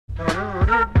Hey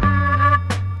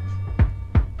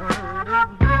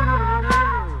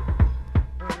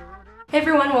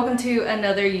everyone, welcome to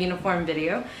another uniform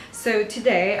video. So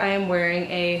today I am wearing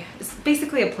it's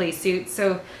basically a play suit.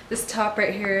 So this top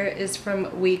right here is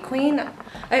from We Queen.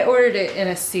 I ordered it in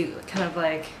a suit, kind of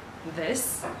like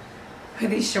this,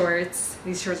 with these shorts.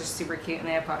 These shorts are super cute and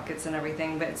they have pockets and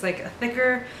everything, but it's like a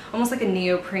thicker, almost like a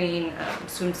neoprene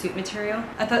swimsuit material.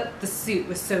 I thought the suit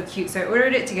was so cute, so I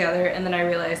ordered it together and then I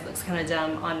realized it looks kind of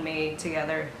dumb on me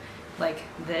together like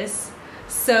this.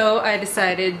 So I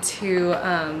decided to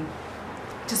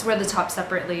just wear the top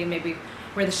separately and maybe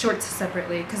wear the shorts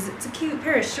separately because it's a cute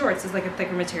pair of shorts. It's like a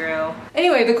thicker material.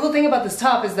 Anyway, the cool thing about this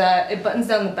top is that it buttons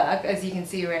down the back, as you can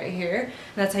see right here. And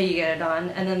that's how you get it on.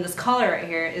 And then this collar right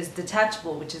here is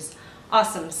detachable, which is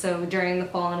awesome. So during the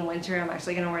fall and winter, I'm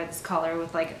actually going to wear this collar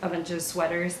with like a bunch of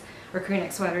sweaters or crew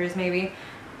neck sweaters maybe.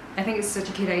 I think it's such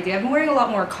a cute idea. I've been wearing a lot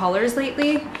more collars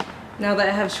lately. Now that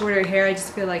I have shorter hair, I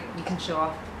just feel like you can show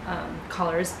off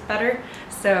collars better.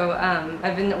 So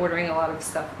I've been ordering a lot of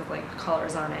stuff with like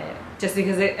collars on it just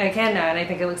because I can now and I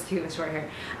think it looks cute with short hair.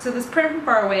 So this print from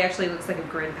far away actually looks like a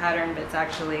grid pattern, but it's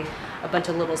actually a bunch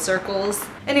of little circles.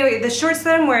 Anyway, the shorts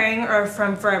that I'm wearing are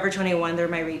from Forever 21. They're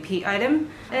my repeat item.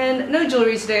 And no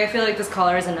jewelry today. I feel like this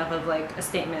collar is enough of like a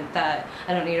statement that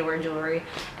I don't need to wear jewelry.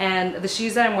 And the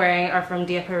shoes that I'm wearing are from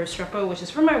DF Restrepo, which is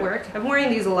from my work. I've been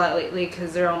wearing these a lot lately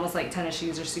because they're almost like tennis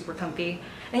shoes. They're super comfy.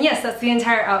 And yes, that's the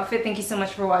entire outfit. Thank you so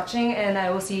much for watching and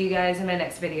I will see you guys in my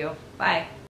next video. Bye!